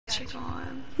magic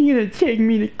on. You gonna take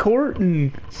me to court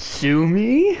and sue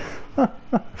me?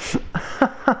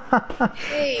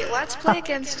 Hey, let's play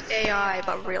against AI,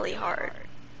 but really hard.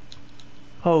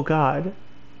 Oh god.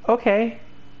 Okay.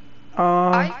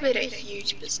 I've made a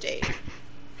huge mistake.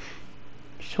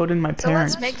 So did my So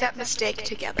parents. let's make that mistake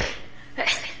together.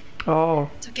 Oh.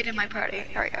 So get in my party.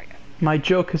 Alright. My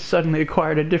joke has suddenly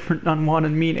acquired a different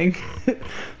unwanted meaning.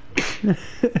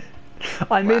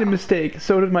 I made a mistake,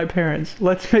 so did my parents.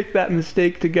 Let's make that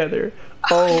mistake together.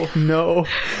 Oh no.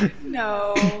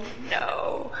 No.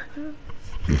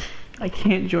 I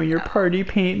can't join your party,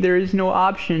 Paint. There is no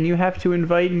option. You have to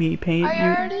invite me, Paint.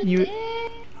 I already did.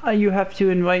 You have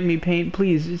to invite me, Paint.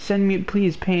 Please, send me,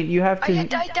 please, Paint. You have to... I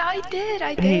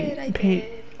did. Paint.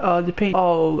 The Paint.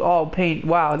 Oh, Paint.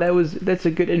 Wow, that's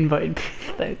a good invite.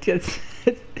 That's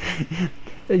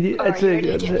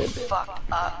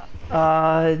Fucked up.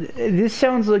 This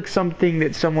sounds like something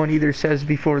that someone either says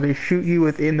before they shoot you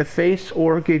in the face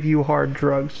or give you hard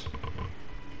drugs.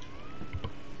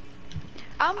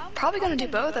 I'm probably gonna do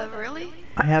both of really.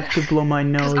 I have to blow my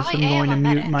nose. I'm going to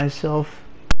mute myself.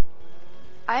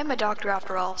 I am a doctor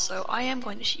after all, so I am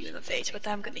going to shoot you in the face, but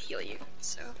then I'm going to heal you,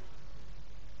 so.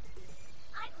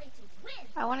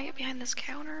 I want to get behind this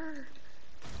counter.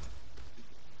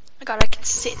 Oh god, I can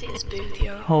sit in this booth,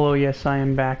 yo. Hello, yes, I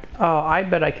am back. Oh, I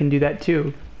bet I can do that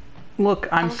too. Look,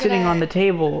 I'm sitting on the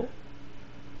table.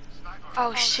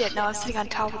 Oh shit, no, I'm sitting on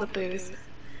top of the booth.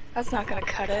 That's not gonna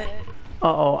cut it.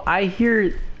 Uh-oh, I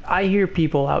hear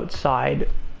people outside.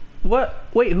 What?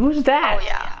 Wait, who's that? Oh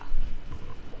yeah.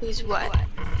 Who's what?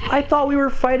 I thought we were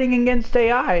fighting against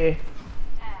AI.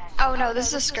 Oh no, this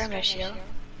is a skirmish, yo.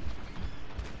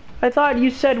 I thought you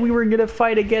said we were gonna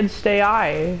fight against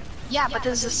AI. Yeah, but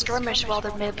this is a skirmish while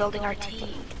they're building our team.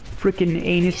 Frickin'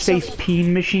 anus face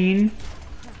peen machine.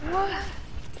 What?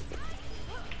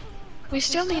 We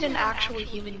still need an actual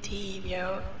human team,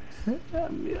 yo.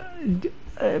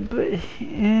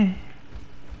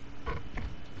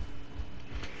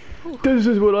 This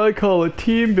is what I call a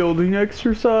team building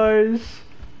exercise.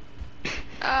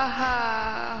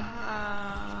 I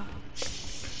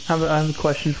have a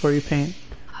question for you, Paint.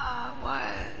 What?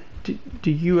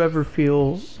 Do you ever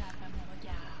feel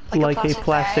like a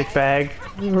plastic bag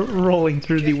rolling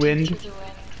through the wind,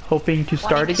 hoping to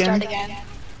start again?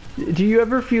 Do you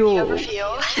ever feel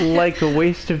like a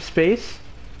waste of space?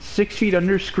 6 feet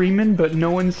under screaming, but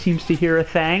no one seems to hear a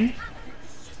thing?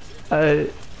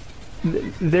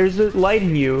 There's a light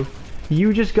in you.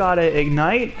 You just gotta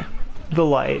ignite the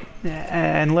light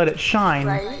and let it shine.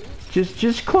 Right?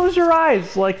 Just close your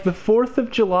eyes like the 4th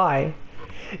of July.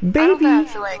 Baby! I don't think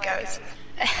that's the way it goes.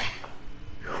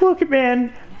 Look,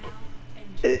 man.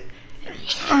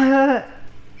 I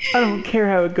don't care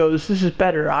how it goes. This is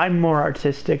better. I'm more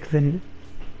artistic than...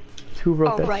 Who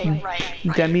wrote that? Right.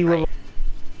 Demi Lovato.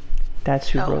 That's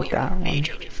who wrote that one.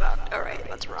 Majorly fucked. Alright,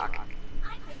 let's rock.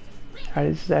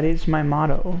 That is my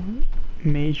motto.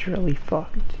 Majorly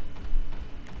fucked.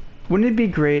 Wouldn't it be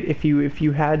great if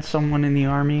you had someone in the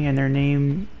army and their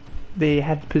name, they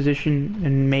had position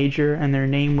in major and their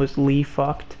name was Lee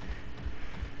Fucked?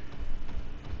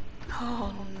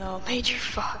 Oh no, major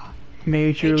fuck.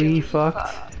 Majorly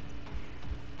fucked.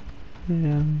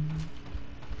 Yeah.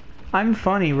 I'm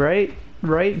funny, right?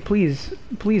 Right? Please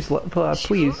laugh,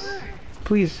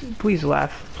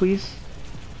 please.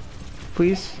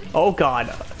 Please. Oh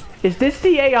god. Is this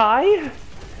the AI?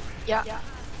 Yeah.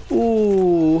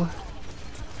 Ooh.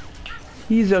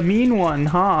 He's a mean one,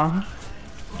 huh?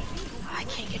 I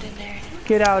can't get in there.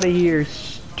 Get out of here,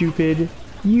 stupid.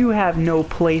 You have no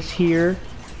place here.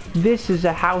 This is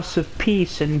a house of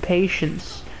peace and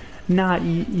patience, not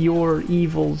your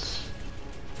evils.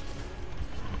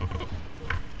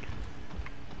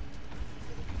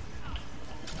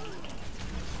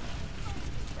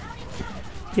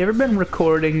 You ever been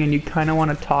recording and you kind of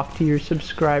want to talk to your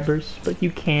subscribers, but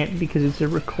you can't because it's a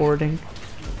recording?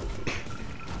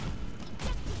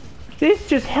 This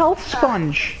just health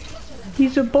sponge.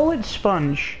 He's a bullet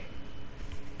sponge.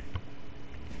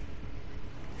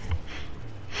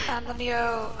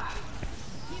 Antonio.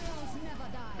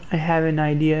 I have an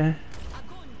idea.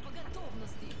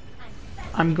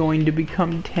 I'm going to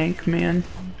become Tank Man.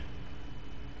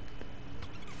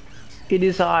 It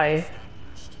is I,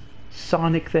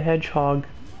 Sonic the Hedgehog,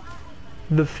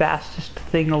 the fastest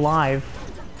thing alive.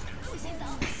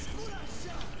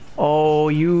 Oh,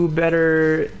 you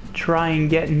better try and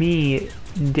get me,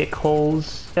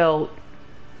 dickholes. Felt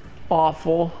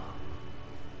awful.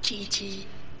 GG.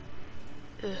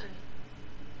 Ugh.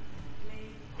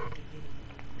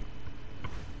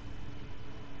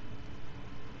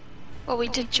 Well, we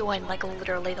did join like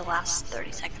literally the last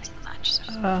 30 seconds of the match.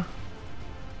 So.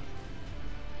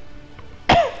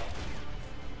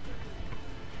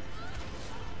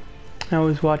 I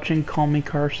was watching Call Me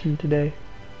Carson today.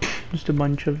 Just a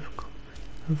bunch of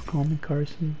Call Me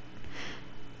Carson.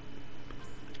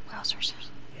 Wowzers.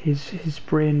 His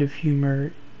brand of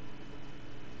humor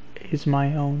is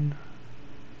my own.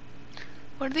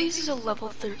 What are these? Is a level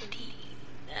 13.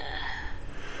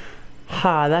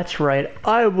 Ha, that's right.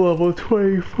 I'm level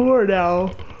 24 now.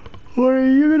 What are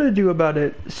you gonna do about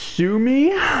it? Sue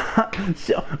me?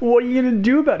 So, what are you gonna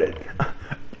do about it?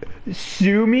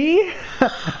 Sue me?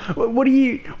 What are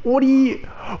you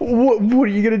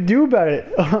gonna do about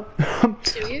it?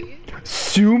 Sue you?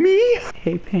 Sue me?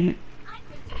 Hey Paint.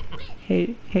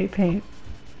 Hey Paint.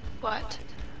 What?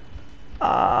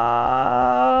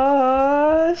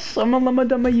 Some lama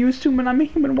dama used to, man. I'm a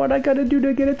human. What I gotta do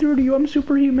to get it through to you? I'm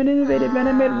superhuman, innovative,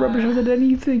 animated rubbish with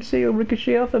anything say or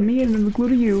ricochet off of me and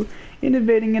include you.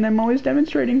 Innovating, and I'm always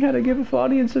demonstrating how to give an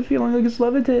audience a feeling like it's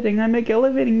levitating. I make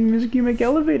elevating music, you make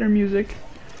elevator music.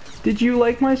 Did you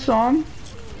like my song?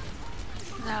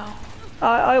 No.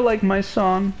 I like my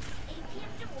song.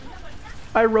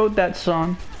 I wrote that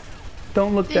song.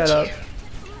 Don't look that up.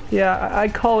 Yeah, I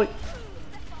call it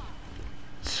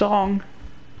Song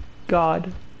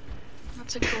God.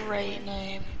 That's a great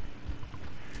name.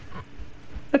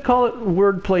 I call it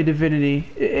Wordplay Divinity.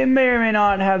 It may or may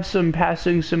not have some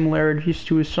passing similarities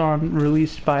to a song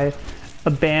released by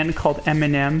a band called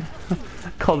Eminem,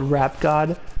 called Rap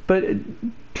God, but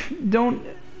don't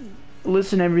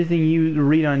listen to everything you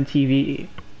read on TV.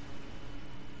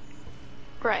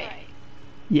 Right.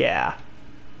 Yeah.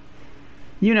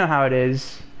 You know how it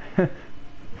is.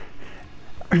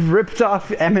 Ripped off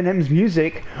Eminem's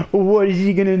music. What is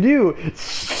he gonna do?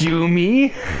 Sue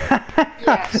me?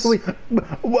 Yes.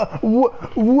 What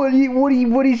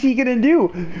is he gonna do?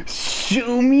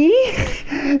 Sue me?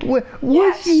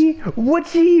 What's he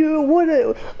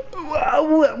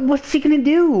gonna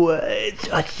do?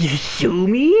 Sue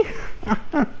me?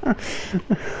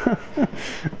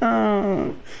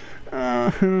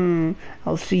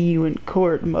 I'll see you in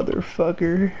court,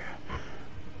 motherfucker.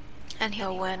 And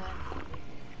he'll win.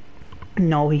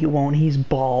 No, he won't. He's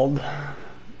bald.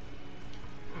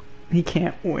 He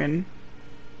can't win.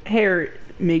 Hair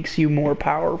makes you more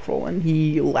powerful, and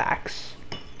he lacks.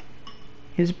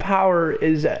 His power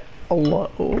is at a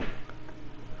low.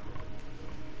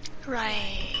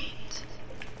 Right.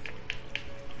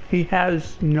 He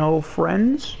has no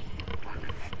friends.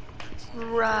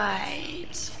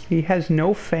 Right. He has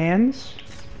no fans.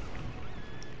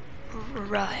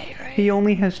 Right. He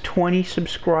only has 20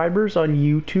 subscribers on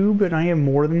YouTube, and I have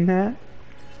more than that.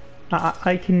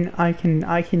 I can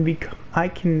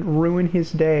ruin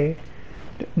his day.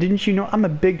 Didn't you know I'm a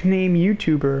big name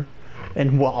YouTuber?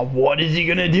 And well, what is he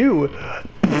gonna do?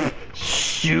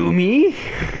 Sue me?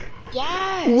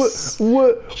 Yes.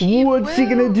 What's he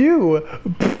gonna do?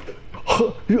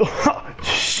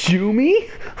 Sue me?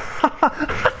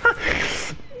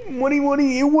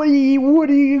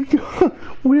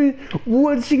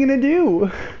 What's he gonna do?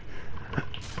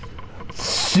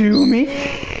 Sue me?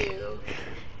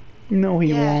 No,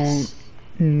 he won't.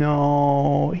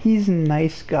 No, he's a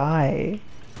nice guy.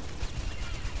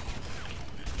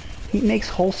 He makes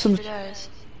wholesome. He does.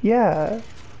 Yeah.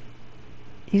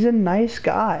 He's a nice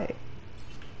guy.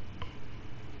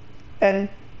 And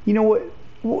you know what?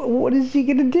 What is he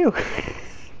gonna do?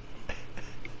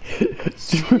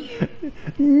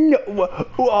 No.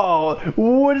 Oh,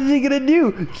 what is he gonna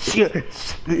do?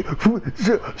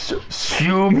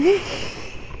 Sue me?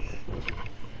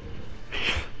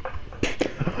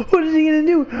 What is he gonna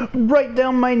do? Write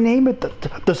down my name at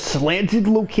the slanted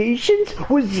locations?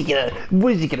 What is he gonna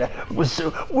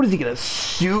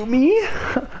sue me?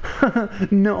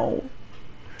 No.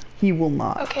 He will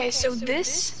not. Okay, so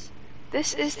this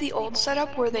is the old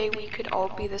setup where we could all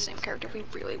be the same character if we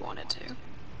really wanted to.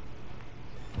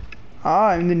 Ah,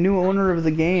 I'm the new owner of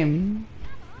the game.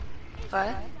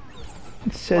 What?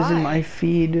 It says in my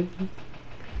feed.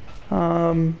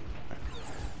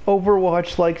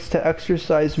 Overwatch likes to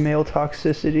exercise male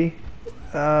toxicity.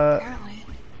 Apparently.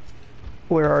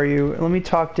 Where are you? Let me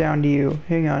talk down to you.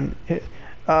 Hang on.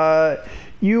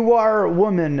 You are a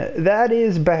woman. That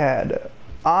is bad.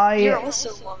 You're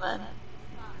also a woman.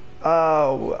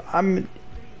 Oh,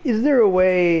 is there a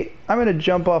way? I'm gonna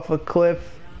jump off a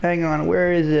cliff. Hang on,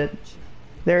 where is it?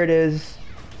 There it is.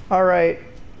 Alright.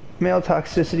 Male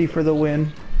toxicity for the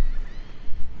win.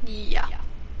 Yeah.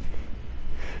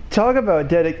 Talk about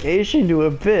dedication to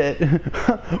a bit.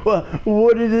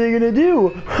 What are they gonna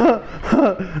do?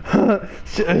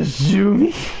 Sue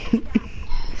me?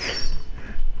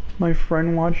 My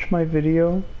friend watched my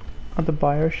video of the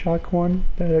BioShock one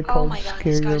that I called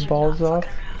 "Scare Your Balls Off,"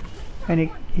 and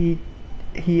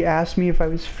he asked me if I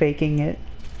was faking it,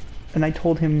 and I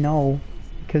told him no,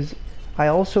 because I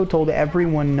also told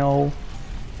everyone no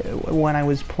when I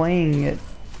was playing it.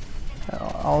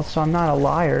 Also, I'm not a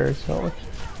liar, so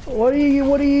what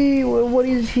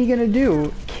is he gonna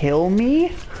do? Kill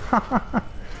me?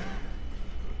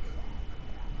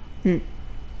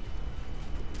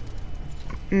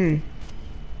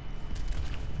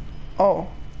 Oh.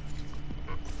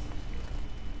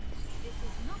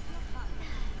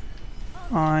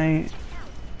 I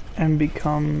am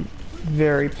become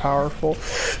very powerful.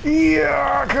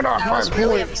 Yeah, get off my plate. That was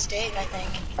really a mistake, I think.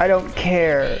 I don't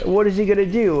care. What is he gonna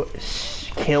do?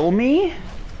 Kill me?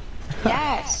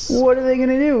 Yes. What are they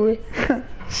gonna do?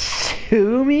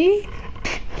 Sue me?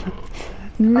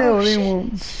 No, they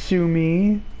won't sue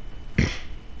me.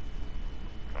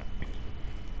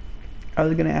 I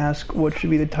was gonna ask what should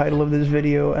be the title of this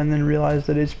video and then realized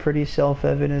that it's pretty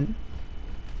self-evident.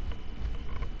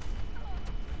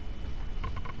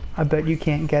 I bet you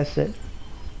can't guess it.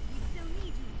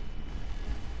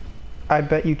 I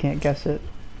bet you can't guess it.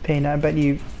 Payna, I bet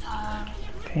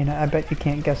you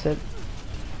can't guess it.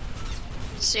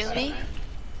 Sue me?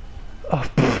 Oh,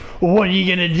 what are you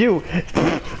gonna do?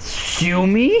 Sue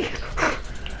me?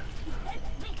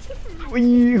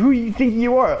 Who you think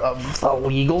you are? A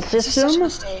legal system? This is such a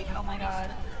mistake. Oh my god.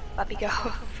 Let me go.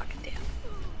 Fucking damn.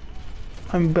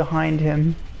 I'm behind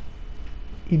him.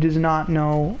 He does not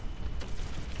know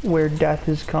where death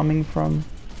is coming from,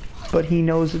 but he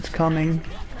knows it's coming.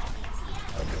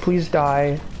 Please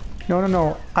die. No, no,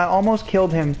 no. I almost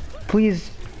killed him. Please.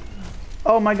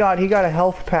 Oh my god, he got a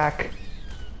health pack.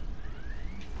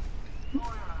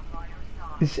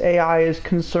 This AI is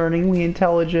concerningly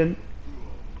intelligent.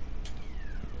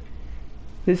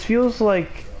 This feels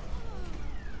like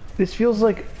a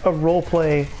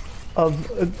roleplay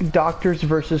of doctors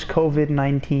versus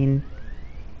COVID-19.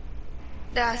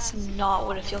 That's not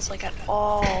what it feels like at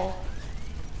all.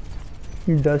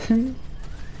 Doesn't?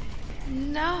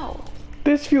 No.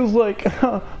 This feels like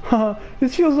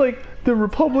the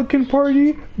Republican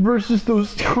Party versus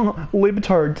those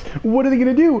libtards. What are they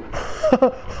gonna do?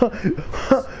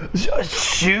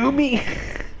 Sue me?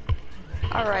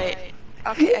 Alright.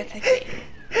 Okay, I think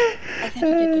you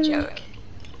did the joke.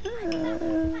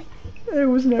 It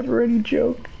was never any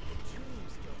joke.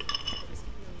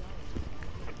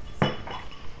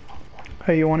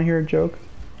 Hey, you wanna hear a joke?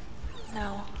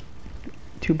 No.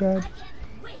 Too bad.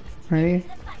 Ready?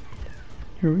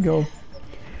 Here we go.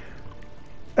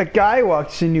 A guy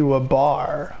walks into a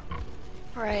bar.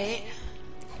 Right.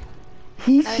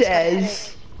 He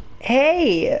says,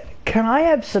 "Hey, can I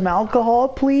have some alcohol,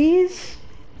 please?"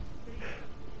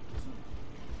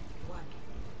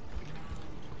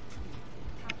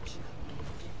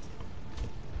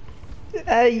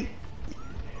 A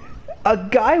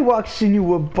guy walks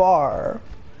into a bar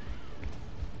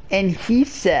and he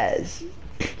says,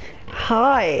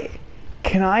 "Hi,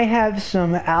 can I have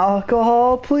some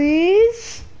alcohol,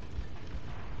 please?"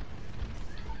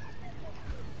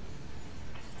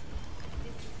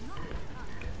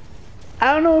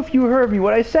 I don't know if you heard me.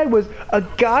 What I said was a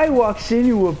guy walks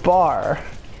into a bar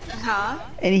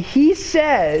and he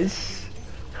says,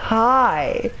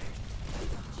 "Hi."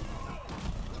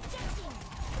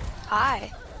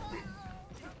 Hi.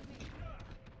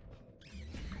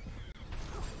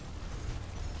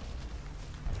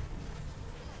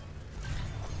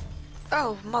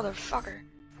 Oh, motherfucker.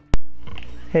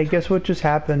 Hey, guess what just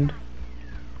happened?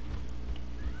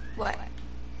 What?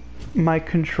 My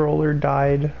controller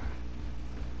died.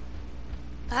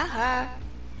 Haha.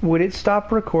 Would it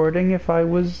stop recording if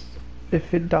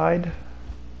it died?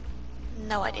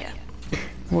 No idea.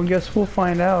 Well, guess we'll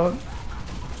find out.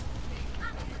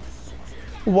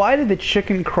 Why did the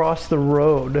chicken cross the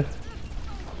road?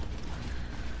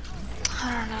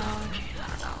 I don't know.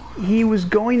 He was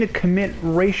going to commit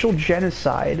racial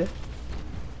genocide.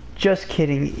 Just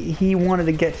kidding. He wanted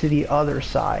to get to the other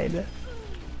side.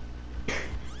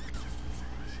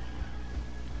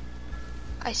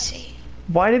 I see.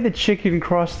 Why did the chicken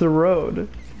cross the road?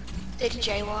 Did he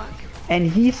jaywalk?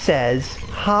 And he says,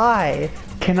 "Hi,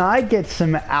 can I get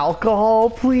some alcohol,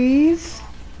 please?"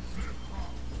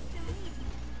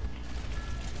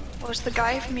 Was the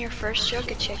guy from your first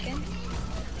joke a chicken?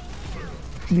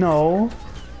 No.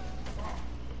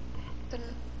 Then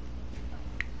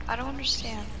I don't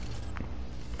understand.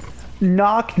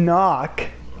 Knock knock.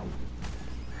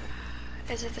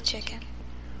 Is it the chicken?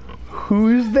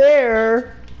 Who's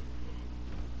there?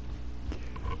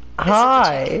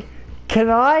 Hi, Can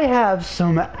I have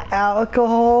some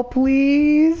alcohol,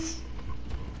 please?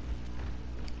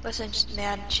 Listen,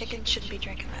 man, chicken shouldn't be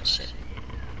drinking that shit.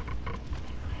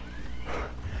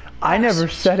 I never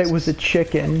said it was a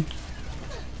chicken.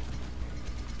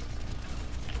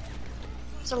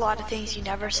 There's a lot of things you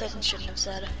never said and shouldn't have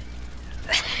said.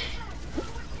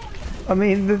 I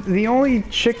mean, the only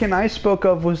chicken I spoke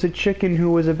of was a chicken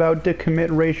who was about to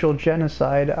commit racial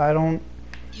genocide. I don't...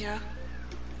 Yeah.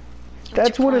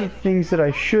 That's one of the things that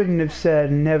I shouldn't have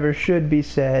said and never should be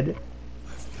said.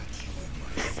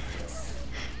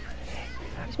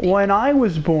 When I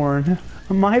was born,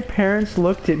 my parents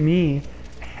looked at me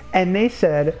and they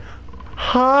said,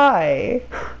 "Hi,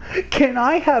 can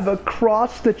I have a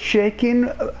cross the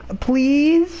chicken,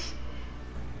 please?"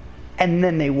 And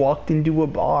then they walked into a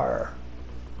bar.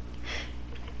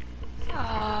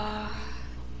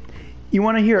 You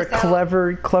want to hear a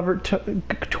clever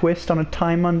twist on a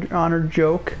time-honored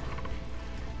joke?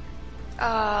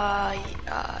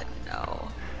 No.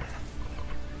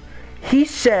 He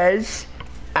says,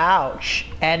 "Ouch,"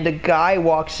 and a guy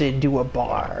walks into a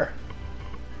bar.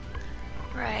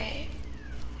 Right.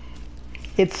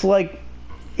 It's like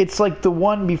the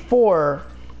one before,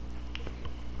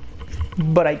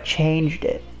 but I changed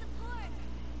it.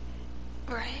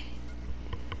 Right.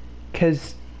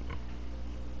 'Cause,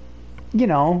 you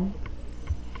know,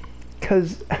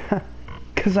 'cause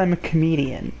I'm a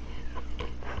comedian.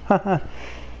 Yeah.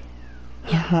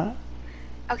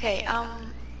 Okay,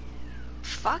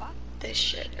 fuck this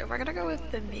shit. We're gonna go with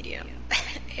the medium.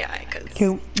 Yeah,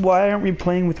 Okay, why aren't we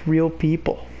playing with real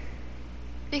people?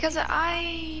 because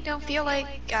I don't feel like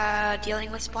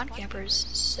dealing with spawn campers,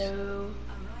 so...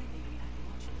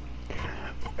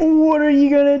 What are you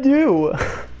gonna do?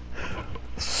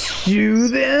 Sue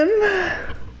them?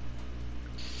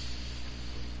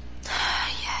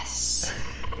 Yes.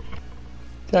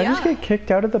 Did I just get kicked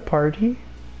out of the party?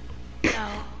 No.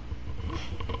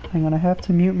 Hang on, I have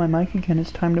to mute my mic again.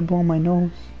 It's time to blow my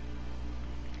nose.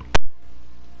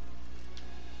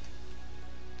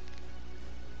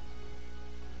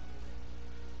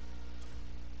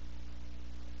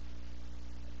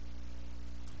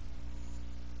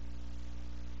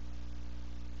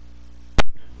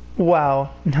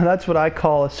 Wow, now that's what I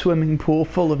call a swimming pool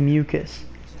full of mucus.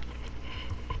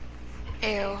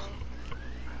 Ew.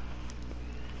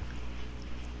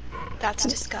 That's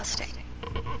disgusting.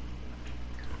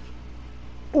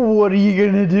 What are you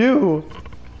gonna do?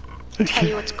 Tell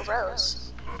you what's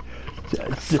gross.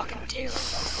 Fucking do.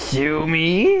 Sue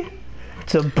me?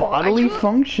 It's a bodily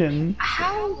function.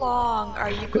 How long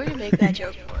are you going to make that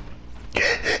joke for?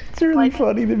 It's really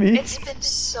funny to me. It's been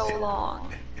so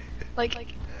long.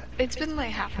 Like, it's been like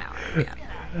half an hour. Yeah.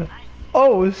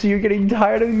 Oh, so you're getting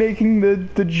tired of making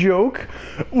the joke?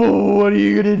 Well, what are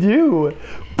you gonna do?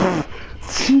 I'm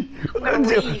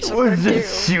gonna leave, so what do?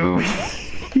 Sue me?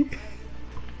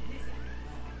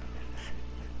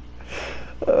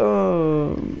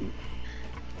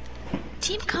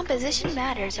 Team composition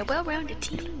matters. A well-rounded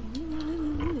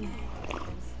team.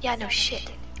 Yeah, no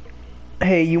shit.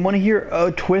 Hey, you want to hear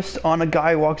a twist on a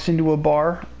guy walks into a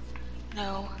bar?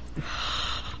 No.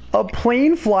 A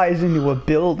plane flies into a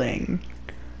building.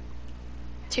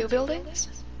 2 buildings?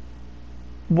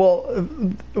 Well,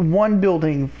 one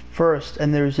building first,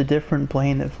 and there's a different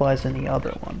plane that flies in the other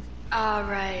one.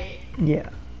 Right. Yeah.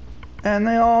 And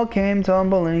they all came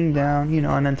tumbling down, you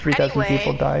know, and then 3,000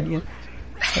 people died. You know.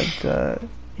 But,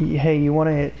 hey, you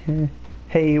wanna,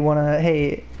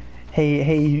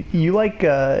 you like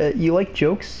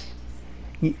jokes?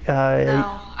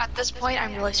 No, at this point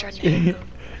I'm really starting to hate them.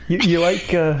 you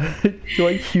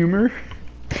like humor?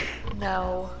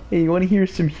 No. Hey, you wanna hear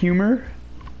some humor?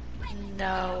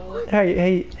 No.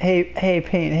 Hey, Pain,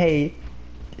 hey,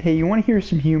 you wanna hear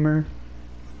some humor?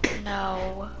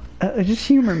 No. Just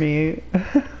humor me.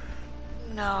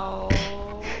 No.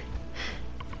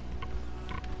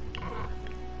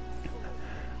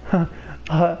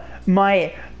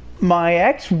 My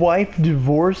ex-wife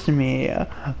divorced me.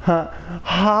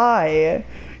 Hi,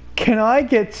 can I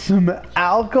get some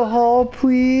alcohol,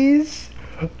 please?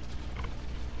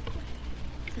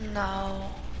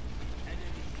 No.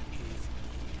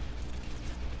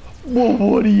 Well,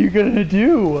 what are you gonna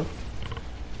do?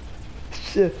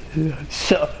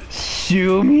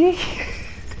 Sue me?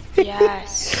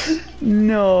 Yes.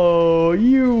 No,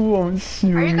 you won't sue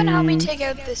me. Are you gonna help me take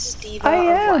out this Steve? I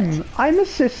am. What? I'm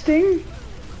assisting.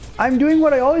 I'm doing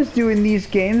what I always do in these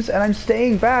games, and I'm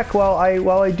staying back while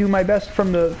I do my best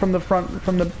from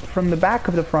the back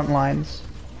of the front lines.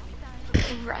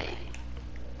 Right.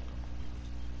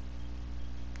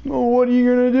 Well, what are you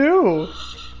gonna do?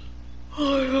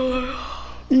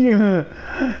 Yeah.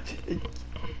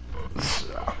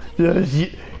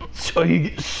 So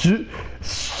you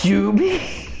sue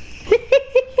me? I'm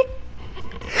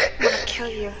gonna kill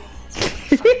you.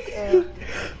 Fuck.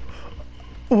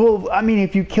 Well, I mean,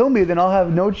 if you kill me, then I'll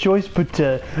have no choice but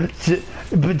to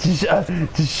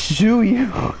sue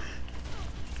you.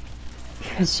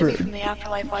 Sue me from the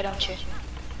afterlife, why don't you?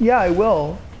 Yeah, I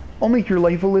will. I'll make your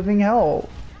life a living hell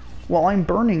while I'm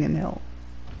burning in hell.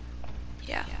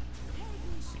 Yeah.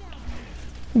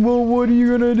 Well, what are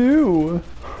you gonna do?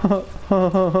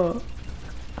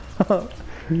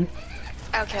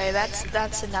 Okay,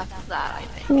 that's enough of that, I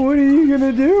think. What are you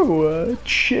gonna do?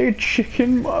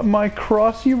 Chicken my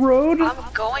crossy road? I'm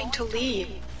going to leave.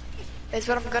 Is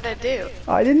what I'm gonna do.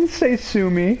 I didn't say sue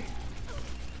me.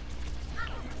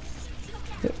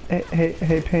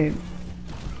 Hey, Paint.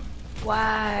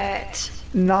 What?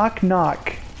 Knock,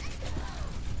 knock.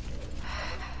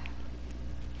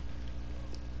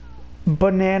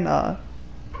 Banana.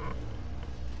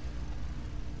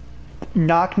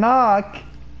 Knock, knock.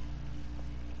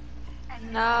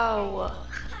 No.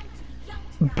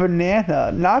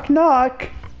 Banana. Knock, knock.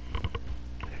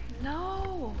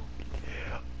 No.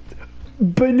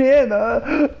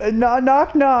 Banana.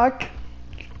 Knock, knock.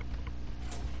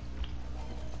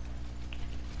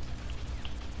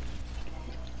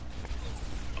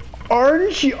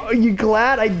 Aren't you? Are you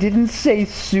glad I didn't say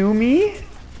sue me?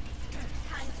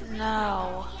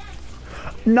 No.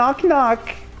 Knock,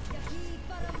 knock.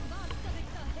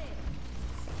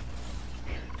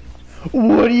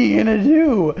 What are you gonna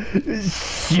do?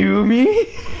 Sue me?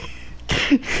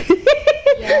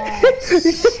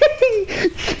 Yes.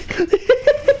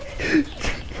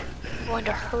 I'm going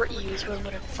to hurt you is what I'm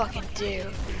gonna fucking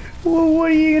do. Well,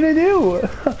 what are you gonna do?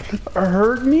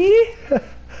 Hurt me?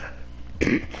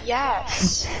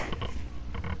 Yes.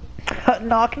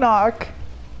 Knock, knock.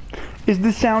 Is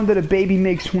the sound that a baby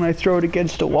makes when I throw it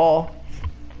against a wall.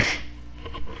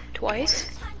 Twice?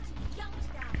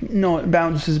 No, it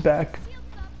bounces back.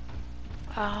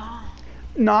 Oh.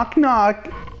 Knock,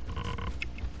 knock.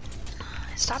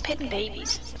 Stop hitting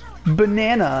babies.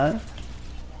 Banana.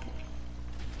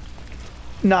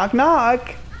 Knock,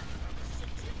 knock.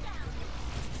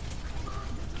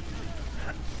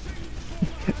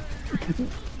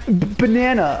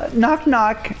 Banana. Knock,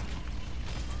 knock.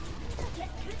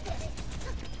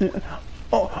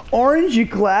 Oh, Orange, you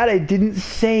glad I didn't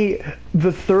say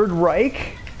the Third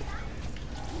Reich?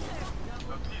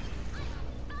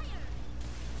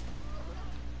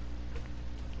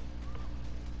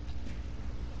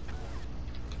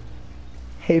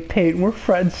 Hey, Peyton, we're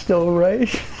friends still, right?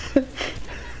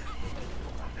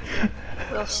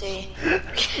 We'll see.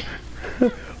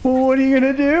 Well, what are you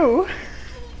gonna do?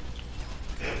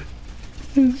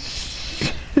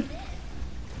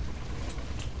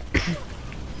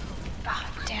 Ah,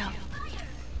 damn.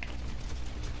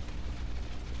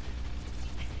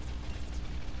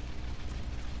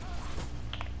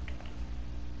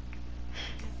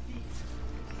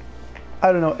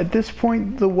 I don't know, at this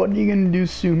point, the what are you gonna do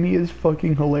sue me is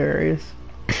fucking hilarious.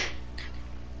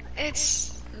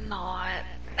 It's not.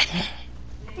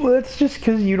 Well, that's just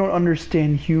because you don't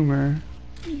understand humor.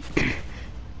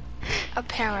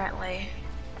 Apparently.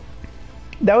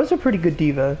 That was a pretty good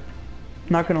diva.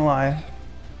 Not gonna lie.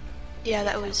 Yeah,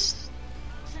 that was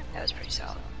pretty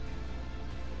solid.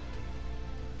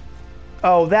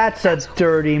 Oh, that's a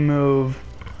dirty move.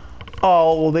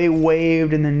 Oh, well, they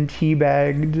waved and then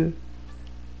teabagged.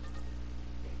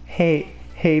 Hey,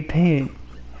 Paint.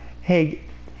 Hey.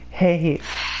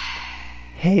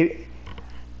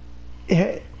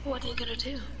 What are you gonna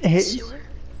do? Hey, Sewer?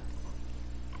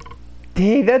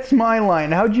 hey, that's my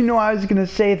line. How'd you know I was gonna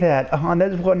say that? That's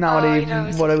what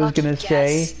what I was gonna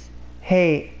say.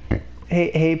 Hey,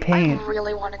 Paint. I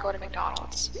really want to go to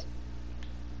McDonald's.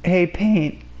 Hey,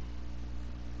 Paint.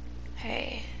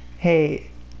 Hey.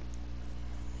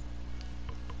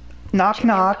 Knock,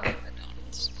 knock.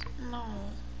 No.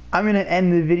 I'm gonna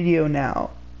end the video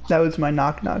now. That was my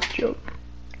knock, knock joke.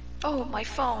 Oh, my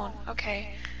phone.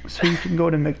 Okay. So you can go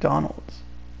to McDonald's.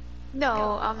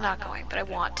 No, I'm not going, but I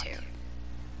want to.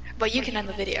 But you can end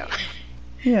the video.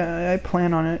 Yeah, I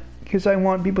plan on it. Because I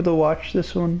want people to watch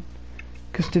this one.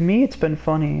 Because to me it's been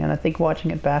funny, and I think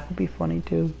watching it back will be funny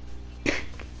too.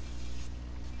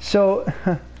 So,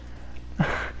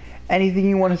 anything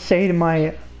you want to say to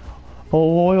my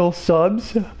loyal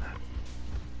subs?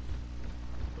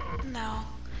 No.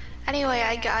 Anyway,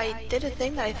 I did a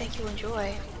thing that I think you'll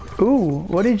enjoy. Ooh,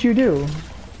 what did you do?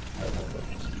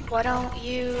 Why don't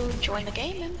you join the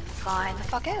game and find the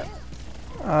fuck out?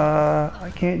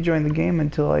 I can't join the game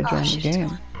until I join the game.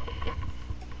 Gone.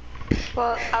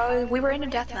 Well, we were in a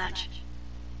deathmatch.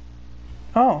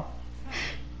 Oh.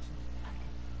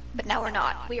 But now we're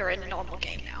not. We are in a normal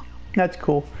game now. That's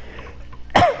cool.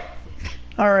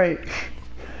 Alright.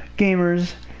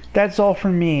 Gamers, that's all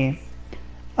from me.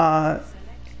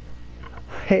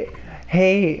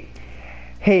 Hey,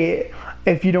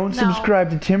 if you don't subscribe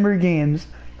to Timber Games,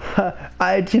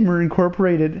 Timber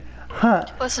Incorporated,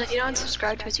 Listen, if you don't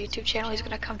subscribe to his YouTube channel, he's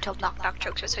gonna come till knock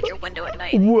jokes outside your window at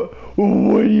night. What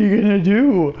are you gonna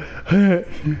do?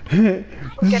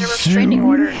 Get a restraining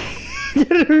order.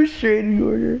 Get a restraining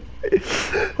order.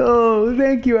 Oh,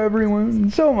 thank you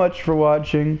everyone so much for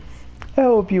watching. I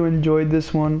hope you enjoyed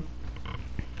this one.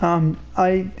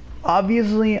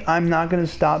 Obviously I'm not gonna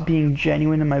stop being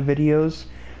genuine in my videos,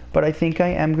 but I think I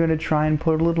am gonna try and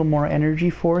put a little more energy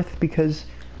forth because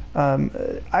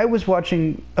I was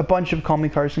watching a bunch of Call Me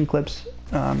Carson clips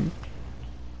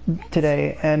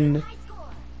today, and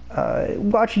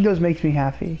watching those makes me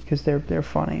happy because they're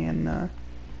funny. And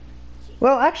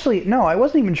well, actually, no, I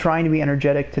wasn't even trying to be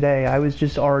energetic today. I was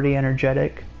just already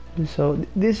energetic. So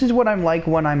this is what I'm like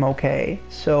when I'm okay.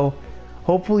 So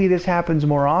hopefully this happens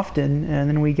more often, and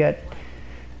then we get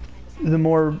the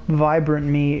more vibrant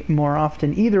me more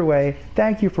often. Either way,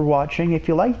 thank you for watching. If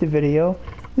you liked the video,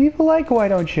 leave a like, why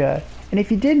don't you? And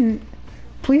if you didn't,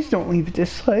 please don't leave a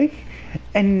dislike.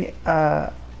 And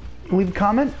leave a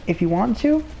comment if you want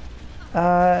to.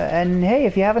 And hey,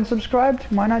 if you haven't subscribed,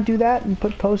 why not do that and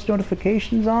put post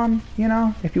notifications on, you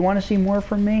know, if you want to see more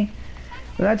from me.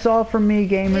 But that's all from me,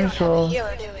 gamers.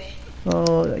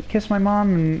 So, kiss my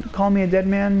mom and call me a dead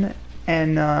man.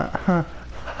 And,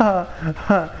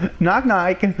 knock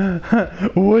knock.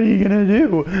 What are you gonna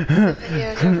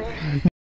do?